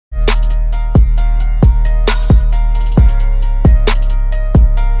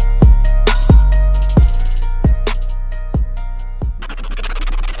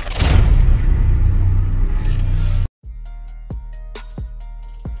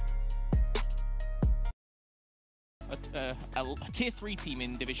a Tier 3 team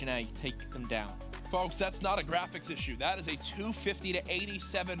in Division A take them down. Folks, that's not a graphics issue. That is a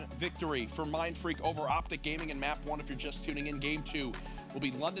 250-87 victory for Mindfreak over OpTic Gaming in Map 1. If you're just tuning in, Game 2 will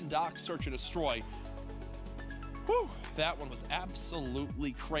be London Docks Search and Destroy. Whew, that one was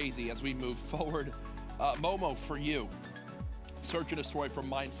absolutely crazy as we move forward. Momo, for you, Search and Destroy from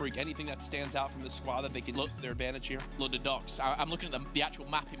Mindfreak. Anything that stands out from this squad that they can use to their advantage here? London Docks. I'm looking at the actual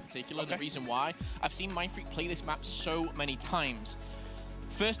map in particular. Okay. The reason why, I've seen Mindfreak play this map so many times.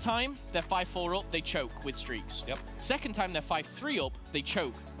 First time, they're 5-4 up, they choke with streaks. Yep. Second time, they're 5-3 up, they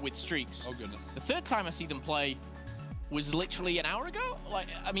choke with streaks. Oh, goodness. The third time I see them play was literally an hour ago. Like,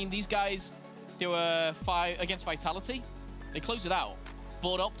 I mean, these guys, they were against Vitality. They closed it out.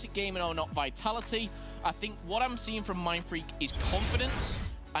 But OpTic Gaming are not Vitality. I think what I'm seeing from Mindfreak is confidence.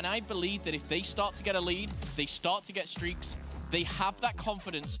 And I believe that if they start to get a lead, they start to get streaks, they have that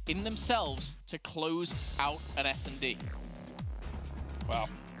confidence in themselves to close out an S&D. Wow.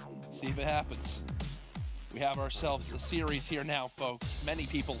 Let's see if it happens. We have ourselves a series here now, folks. Many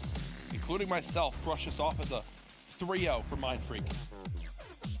people, including myself, brush this off as a 3-0 for Mindfreak.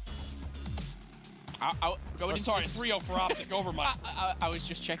 Sorry, 3-0 for OpTic over Mindfreak. I was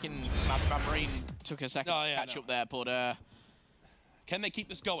just checking. My brain took a second to catch up there, but... Can they keep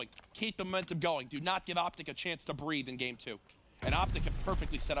this going? Keep the momentum going. Do not give OpTic a chance to breathe in Game 2. And OpTic are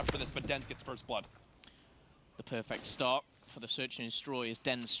perfectly set up for this, but Dens gets first blood. The perfect start for the Search and Destroy as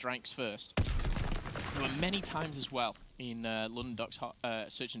Dens strikes first. There were many times as well in London Docks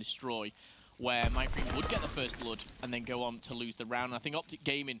Search and Destroy where Mindfreak would get the first blood and then go on to lose the round. And I think OpTic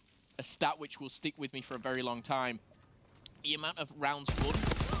Gaming, a stat which will stick with me for a very long time, the amount of rounds won.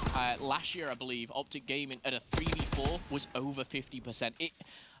 Last year, I believe, OpTic Gaming at a 3v4 was over 50%.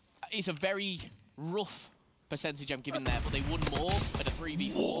 It's a very rough percentage I'm giving there, but they won more at a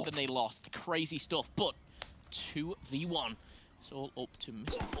 3v4 than they lost. Crazy stuff, but 2v1. It's all up to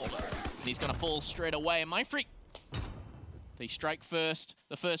Mr. Faller. And he's going to fall straight away. And Mindfreak, they strike first.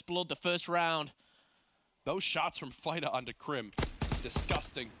 The first blood, the first round. Those shots from Fighter onto Crim,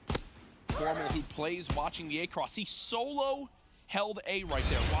 disgusting. Formal, who plays watching the A cross. He solo held A right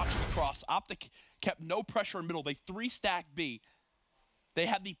there, watching the cross. OpTic kept no pressure in middle. They 3-stacked B. They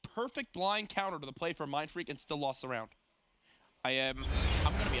had the perfect line counter to the play for Mindfreak and still lost the round. I'm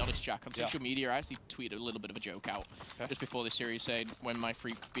going to be honest, Jack. On social media, I actually tweeted a little bit of a joke out just before the series saying when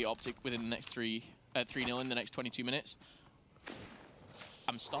Mindfreak beat OpTic within the next 3-0 in the next 22 minutes.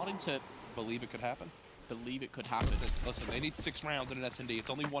 I'm starting to believe it could happen. Believe it could happen. Listen, they need 6 rounds in an S&D. It's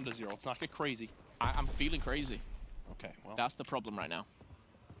only 1-0. Let's not get crazy. I'm feeling crazy. Okay, well. That's the problem right now.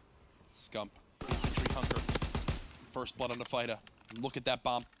 Scump. Infantry hunter. First blood on the Fighter. Look at that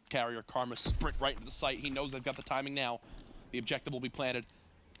bomb carrier. Karma sprint right into the site. He knows they've got the timing now. The objective will be planted.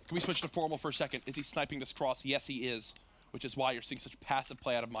 Can we switch to Formal for a second? Is he sniping this cross? Yes, he is. Which is why you're seeing such passive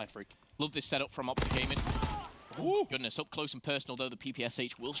play out of Mindfreak. Love this setup from OpTic Gaming. Oh, goodness, up close and personal, though, the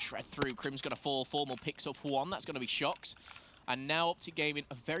PPSH will shred through. Crim's going to fall. Formal picks up one. That's going to be Shocks. And now OpTic Gaming,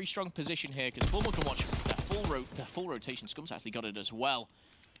 a very strong position here, because Formal can watch the full rotation. Scump's actually got it as well.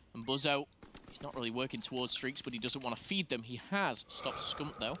 And Buzzo, he's not really working towards streaks, but he doesn't want to feed them. He has stopped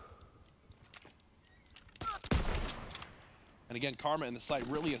Scump, though. And again, Karma in the site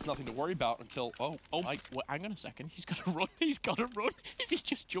really has nothing to worry about until, hang on a second. He's got to run. He's got to run. Is he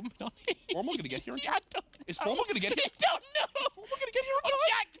just jumping on it? Is Formal going to get here in time? I don't know. Is Formal going to get here? I don't know. Is Formal going to get here in time?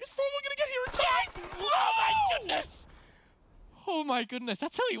 Jack. Is Formal going to get here in time? Oh, my goodness. Oh, my goodness. I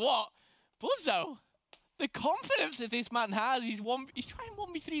tell you what, Buzzo, the confidence that this man has, he's trying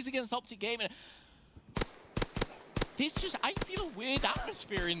 1v3s against OpTic Gaming. I feel a weird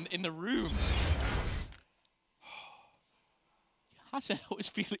atmosphere in the room. I said I was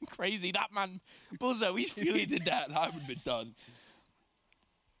feeling crazy. That man, Buzzo, he's feeling... If he did that, I would have been done.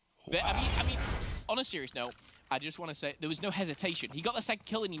 But, I mean, on a serious note, I just want to say there was no hesitation. He got the second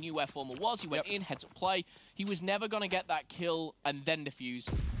kill and he knew where Formal was. He went in, heads up play. He was never going to get that kill and then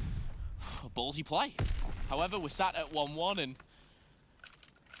defuse. Ballsy play. However, we're sat at 1-1 and...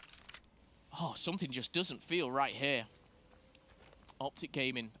 Oh, something just doesn't feel right here. OpTic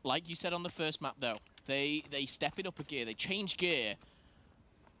Gaming, like you said on the first map, though, they step it up a gear, they change gear,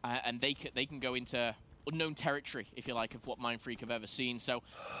 and they can go into unknown territory, if you like, of what Mindfreak have ever seen. So,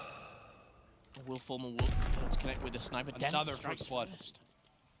 Will Formal will let's connect with the sniper. Another first blood.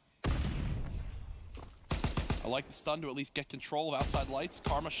 I like the stun to at least get control of outside lights.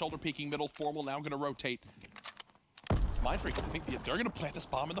 Karma shoulder peeking middle. Formal now going to rotate. It's Mindfreak. I think they're going to plant this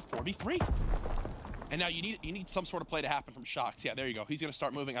bomb in the 4v3. And now you need some sort of play to happen from Shocks. Yeah, there you go. He's going to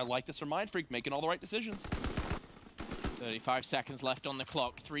start moving. I like this from Mindfreak, making all the right decisions. 35 seconds left on the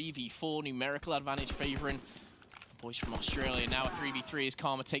clock. 3v4, numerical advantage favoring Boys from Australia, now a 3v3 as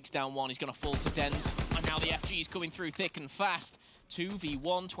Karma takes down one. He's going to fall to Dens. And now the FG is coming through thick and fast.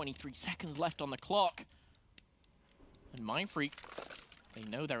 2v1, 23 seconds left on the clock. And Mindfreak, they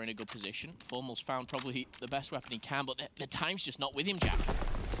know they're in a good position. Formal's found probably the best weapon he can, but the time's just not with him, Jack.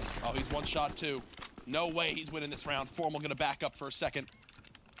 Oh, he's one shot too. No way he's winning this round. Formal gonna back up for a second.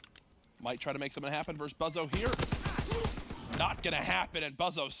 Might try to make something happen versus Buzzo here. Not gonna happen, and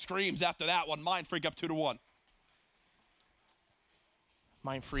Buzzo screams after that one. Mindfreak up 2-1.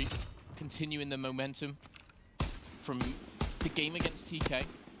 Mindfreak continuing the momentum from the game against TK.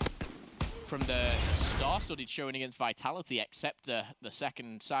 From the star-studded showing against Vitality, except the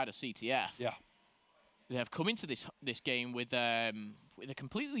second side of CTF. Yeah. They have come into this game with a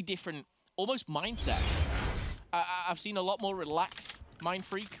completely different, almost mindset. I've seen a lot more relaxed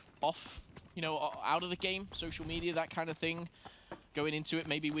Mindfreak off, you know, out of the game, social media, that kind of thing. Going into it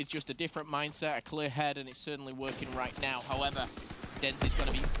maybe with just a different mindset, a clear head, and it's certainly working right now. However, Dens is going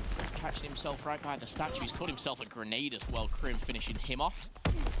to be catching himself right by the statue. He's caught himself a grenade as well, Krim finishing him off.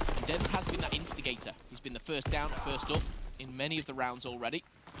 And Dens has been that instigator. He's been the first down, first up in many of the rounds already.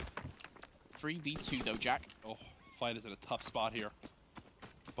 3v2 though, Jack. Oh, Fight is in a tough spot here.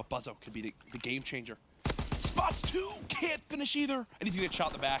 But Buzzo could be the game changer. Spots two, can't finish either. And he's gonna get shot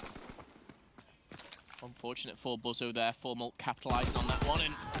in the back. Unfortunate for Buzzo there. Formal capitalizing on that one.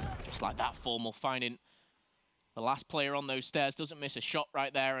 And just like that, Formal finding the last player on those stairs. Doesn't miss a shot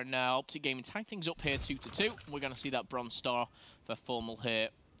right there. And OpTic Gaming tying things up here 2-2. We're going to see that bronze star for Formal here.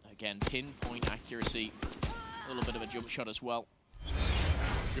 Again, pinpoint accuracy. A little bit of a jump shot as well.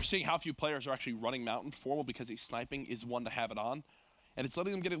 You're seeing how few players are actually running Mountain. Formal, because he's sniping, is one to have it on. And it's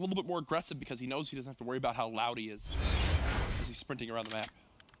letting him get a little bit more aggressive because he knows he doesn't have to worry about how loud he is as he's sprinting around the map.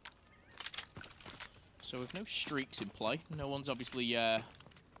 So with no streaks in play, no one's obviously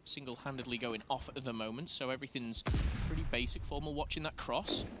single-handedly going off at the moment, so everything's pretty basic. Formal watching that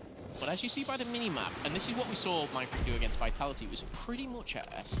cross. But as you see by the mini-map, and this is what we saw Mindfreak do against Vitality, it was pretty much a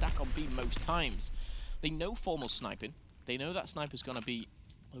stack on B most times. They know Formal's sniping. They know that sniper's going to be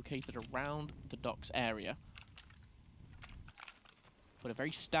located around the docks area. But a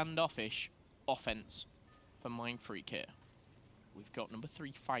very standoffish offense for Mindfreak here. We've got number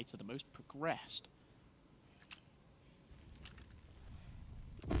 3 fighter, the most progressed.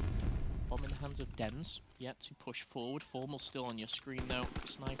 Bomb in the hands of Dens, yet to push forward. Formal still on your screen though,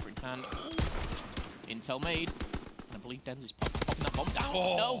 sniper in hand. Intel made, and I believe Dens is popping that bomb down.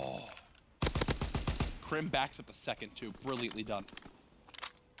 Oh. No! Krim backs up the second too, brilliantly done.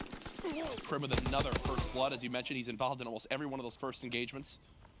 Krim with another first blood, as you mentioned, he's involved in almost every one of those first engagements.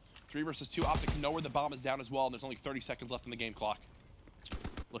 3 versus 2, OpTic know where the bomb is down as well, and there's only 30 seconds left in the game clock.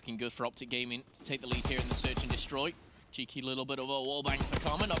 Looking good for OpTic Gaming to take the lead here in the search and destroy. Cheeky little bit of a wallbang for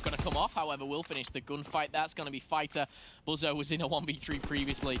Karma, not going to come off, however, will finish the gunfight. That's going to be Fighter. Buzzo was in a 1v3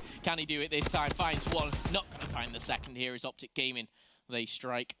 previously. Can he do it this time? Finds one, not going to find the second here is OpTic Gaming. They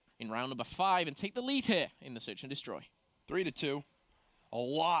strike in round number 5 and take the lead here in the search and destroy. 3-2. A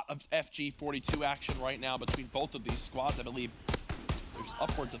lot of FG42 action right now between both of these squads, I believe. There's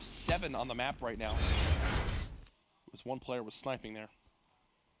upwards of 7 on the map right now. It was one player was sniping there.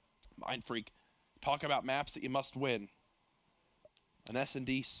 Mindfreak, talk about maps that you must win. An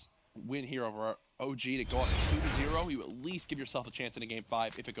S&D win here over OG to go up 2-0. You at least give yourself a chance in a game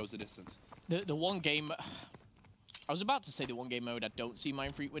 5 if it goes the distance. The one game... I was about to say the one game mode I don't see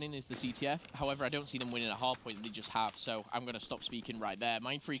Mindfreak winning is the CTF. However, I don't see them winning at hardpoint. They just have, so I'm going to stop speaking right there.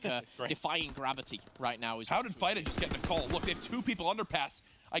 Mindfreak defying gravity right now. How did Fighter just get the call? Look, they have 2 people underpass.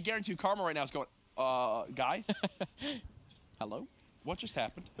 I guarantee you Karma right now is going, guys? Hello? What just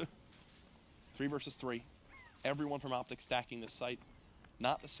happened? 3 versus 3. Everyone from OpTic stacking this site.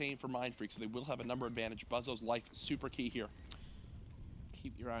 Not the same for Mindfreak, so they will have a number advantage. Buzzo's life super key here.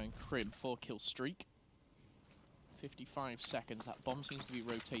 Keep your eye on Crib, 4-kill streak. 55 seconds. That bomb seems to be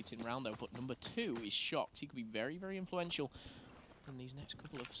rotating around though, but number 2 is shocked. He could be very, very influential in these next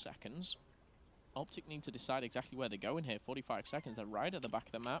couple of seconds. OpTic need to decide exactly where they're going here. 45 seconds. They're right at the back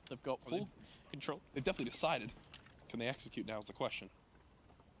of the map. They've got full control. They've definitely decided. Can they execute now is the question.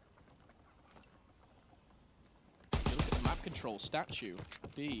 You look at the map control, statue,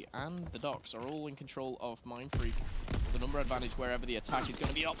 B, and the docks are all in control of Mindfreak. The number advantage wherever the attack is going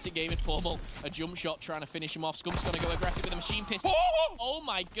to be. OpTic Gaming, Formal, a jump shot trying to finish him off. Skunk's going to go aggressive with a machine pistol. Oh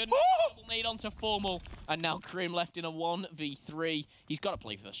my goodness, double nade onto Formal. And now Krim left in a 1v3. He's got to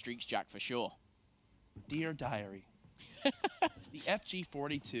play for the streaks, Jack, for sure. Dear Diary, the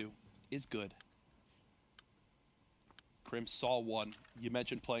FG42 is good. Krim saw one. You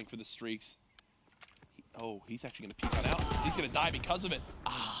mentioned playing for the streaks. He's actually going to peek that out. He's going to die because of it.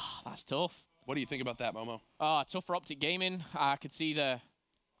 Ah, that's tough. What do you think about that, Momo? Tough for OpTic Gaming. I could see the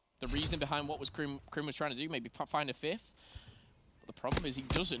reasoning behind what Krim was trying to do, maybe find a fifth. But the problem is he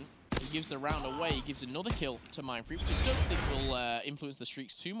doesn't. He gives the round away. He gives another kill to Mindfreak, which I don't think will influence the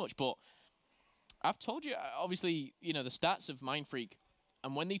streaks too much. But I've told you, obviously, you know, the stats of Mindfreak.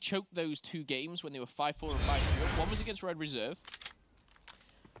 And when they choked those 2 games, when they were 5-4 and 5-3, one was against Red Reserve.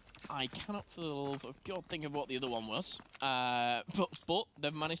 I cannot for the love of God think of what the other one was. But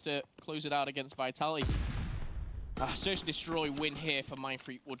they've managed to close it out against Vitality. Search and Destroy win here for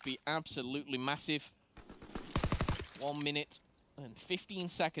Mindfreak would be absolutely massive. 1 minute and 15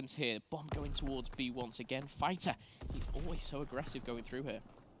 seconds here. Bomb going towards B once again. Fighter, he's always so aggressive going through here.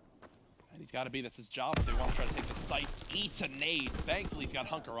 And he's got to be, that's his job if they want to try to take the site. Eats a nade. Thankfully, he's got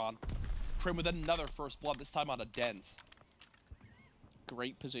Hunker on. Krim with another first blood, this time on a Dens.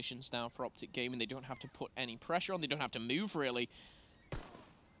 Great positions now for OpTic Gaming. They don't have to put any pressure on. They don't have to move, really.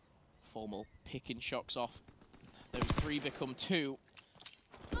 Formal picking shocks off. Those 3 become 2.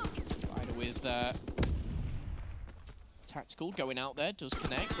 Fighter with Tactical going out there. Does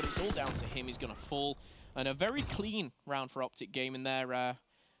connect, but it's all down to him. He's going to fall. And a very clean round for OpTic Gaming there.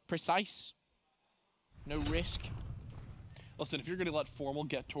 Precise. No risk. Listen, if you're going to let Formal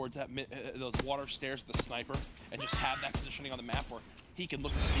get towards that those water stairs with the sniper and just have that positioning on the map where he can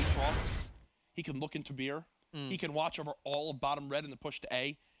look at the B-cross, he can look into Beer, he can watch over all of bottom red in the push to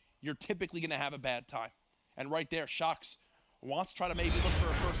A, you're typically going to have a bad time. And right there, Shox wants to try to maybe look for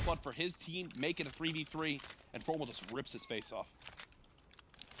a first blood for his team, make it a 3v3, and Formal just rips his face off.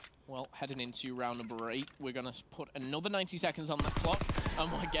 Well, heading into round number 8, we're going to put another 90 seconds on the clock. And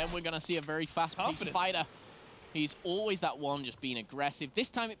again, we're going to see a very fast-paced fighter. He's always that one just being aggressive. This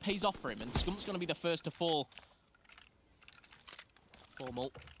time it pays off for him, and Skump's going to be the first to fall.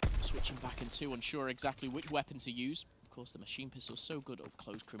 Formal switching back into, unsure exactly which weapon to use. Of course, the machine pistol's so good up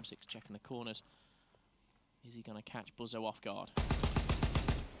close. Crim6 checking the corners. Is he going to catch Buzzo off guard?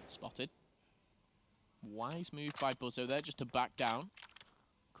 Spotted. Wise move by Buzzo there, just to back down.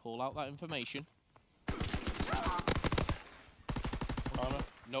 Call out that information. Karma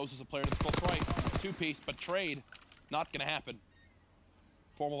knows as a player to the close right. 2-piece, but trade, not going to happen.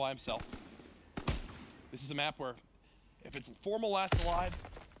 Formal by himself. This is a map where if it's Formal last alive,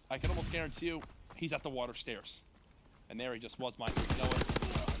 I can almost guarantee you he's at the water stairs. And there he just was, Mindfreak. You know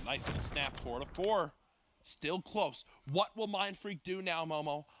it. Nice little snap 4-4. Still close. What will Mindfreak do now,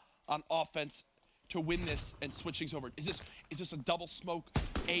 Momo, on offense to win this and switch things over? Is this a double smoke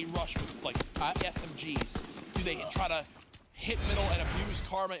A rush with like SMGs? Do they try to hit middle and abuse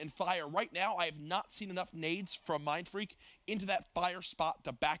Karma and fire? Right now, I have not seen enough nades from Mindfreak into that fire spot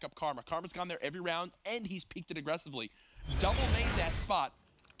to back up Karma. Karma's gone there every round, and he's peeked it aggressively. Double nade that spot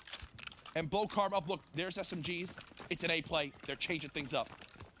and blow Karma up. Look, there's SMGs. It's an A play. They're changing things up.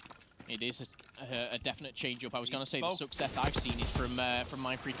 It is a definite change-up. I was going to say the success I've seen is from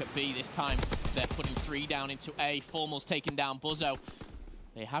Mindfreak at B. This time, they're putting 3 down into A. Formal's taking down Buzzo.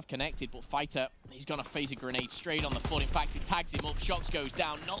 They have connected, but Fighter, he's going to face a grenade straight on the foot. In fact, it tags him up. Shox goes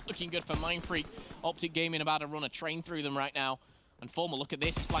down. Not looking good for Mindfreak. OpTic Gaming about to run a train through them right now. And Formal, look at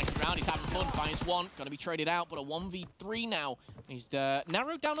this. He's flanking around. He's having fun. Finds one. Going to be traded out, but a 1v3 now. He's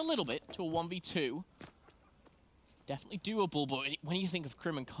narrowed down a little bit to a 1v2. Definitely doable, but when you think of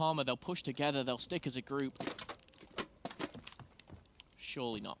Krim and Karma, they'll push together. They'll stick as a group.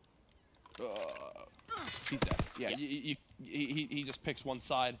 Surely not. He's dead. Yeah, he just picks one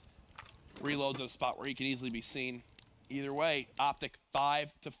side, reloads at a spot where he can easily be seen. Either way, OpTic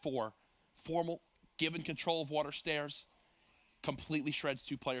 5-4. Formal, given control of water stairs, completely shreds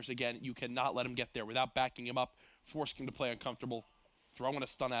 2 players again. You cannot let him get there without backing him up, forcing him to play uncomfortable, throwing a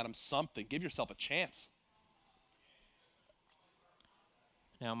stun at him, something. Give yourself a chance.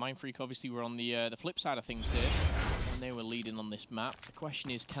 Now, Mindfreak obviously were on the flip side of things here, and they were leading on this map. The question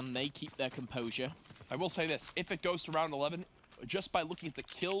is, can they keep their composure? I will say this, if it goes to round 11, just by looking at the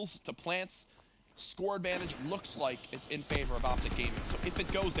kills to plants, score advantage looks like it's in favor of OpTic Gaming. So if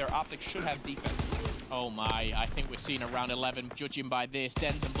it goes there, OpTic should have defense. Oh my, I think we're seeing a round 11, judging by this.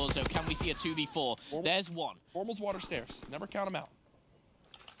 Dens and Buzzo, can we see a 2v4? There's one. Formal's water stairs, never count them out.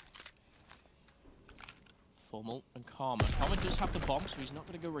 Formal and Karma. Karma does have the bomb, so he's not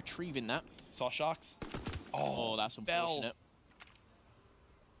going to go retrieving that. Saw Shox. Oh, that's unfortunate.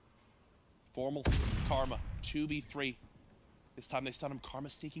 Formal, Karma, 2v3. This time they stun him. Karma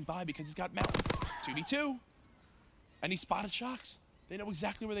sneaking by because he's got Mountain. 2v2. And he spotted Shox. They know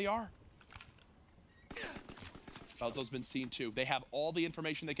exactly where they are. Buzzo's been seen too. They have all the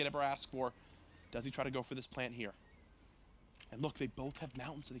information they could ever ask for. Does he try to go for this plant here? And look, they both have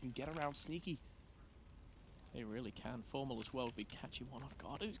Mountain, so they can get around sneaky. They really can. Formal as well would be catching one off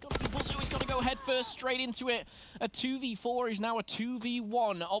guard. He's got to be Buzzo. He's got to go head first, straight into it. A 2v4 is now a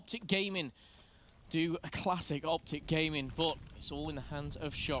 2v1. OpTic Gaming do a classic OpTic Gaming, but it's all in the hands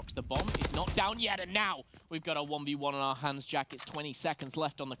of Shox. The bomb is not down yet, and now we've got a 1v1 on our hands, Jack. It's 20 seconds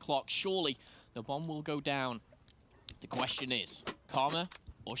left on the clock. Surely the bomb will go down. The question is, Karma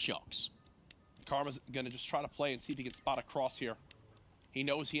or Shox? Karma's going to just try to play and see if he can spot a cross here. He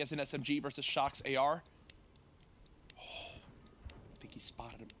knows he has an SMG versus Shox AR. I think he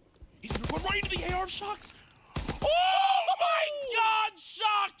spotted him. He's going to run right into the AR of Shox. Oh my God,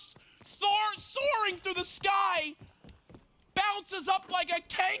 Shox! Soaring through the sky, bounces up like a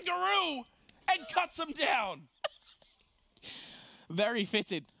kangaroo and cuts him down. Very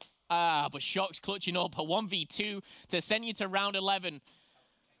fitted. But Shox clutching up a 1v2 to send you to round 11.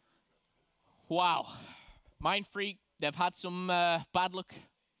 Wow. Mindfreak, they've had some bad luck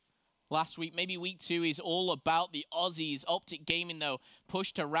last week. Maybe week 2 is all about the Aussies. OpTic Gaming, though,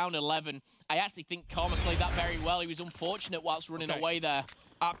 pushed to round 11. I actually think Karma played that very well. He was unfortunate whilst running away there.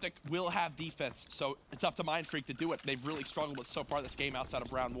 OpTic will have defense, so it's up to Mindfreak to do it. They've really struggled with so far this game outside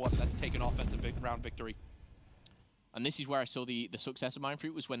of round 1. That's taken offensive round victory. And this is where I saw the success of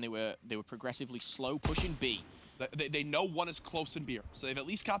Mindfreak was when they were progressively slow pushing B. They know one is close in beer, so they've at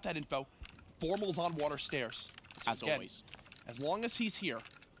least got that info. Formal's on water stairs. So as again, always. As long as he's here,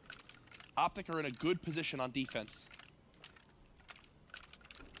 OpTic are in a good position on defense.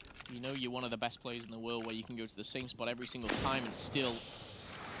 You know you're one of the best players in the world where you can go to the same spot every single time and still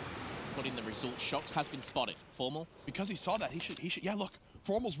put in the result. Shox has been spotted. Formal? Because he saw that, he should, yeah, look,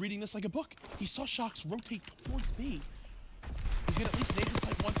 Formal's reading this like a book. He saw Shox rotate towards B. He's gonna at least name this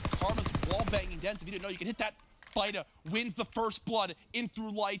like once Karma's wall banging dents. If you didn't know, you can hit that. Fighter wins the first blood, in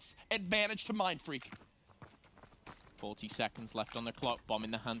through lights, advantage to Mindfreak. 40 seconds left on the clock. Bomb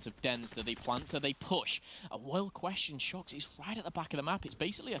in the hands of Dens. Do they plant? Do they push? A well questioned. Shox is right at the back of the map. It's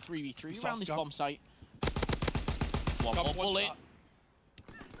basically a 3v3 around this bomb site. One more bullet.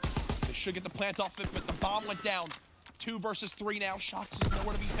 They should get the plant off it, but the bomb went down. 2 versus 3 now. Shox is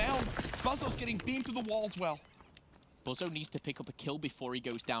nowhere to be found. Buzzo's getting beamed through the walls well. Buzzo needs to pick up a kill before he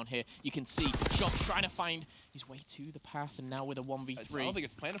goes down here. You can see Shox trying to find his way to the path, and now with a 1v3. I don't think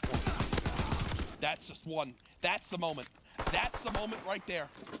it's planted for him. That's just one. That's the moment. That's the moment right there.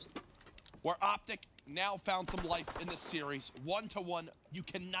 Where OpTic now found some life in this series. 1-1. You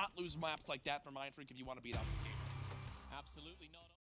cannot lose maps like that for Mindfreak if you want to beat OpTic. Absolutely not.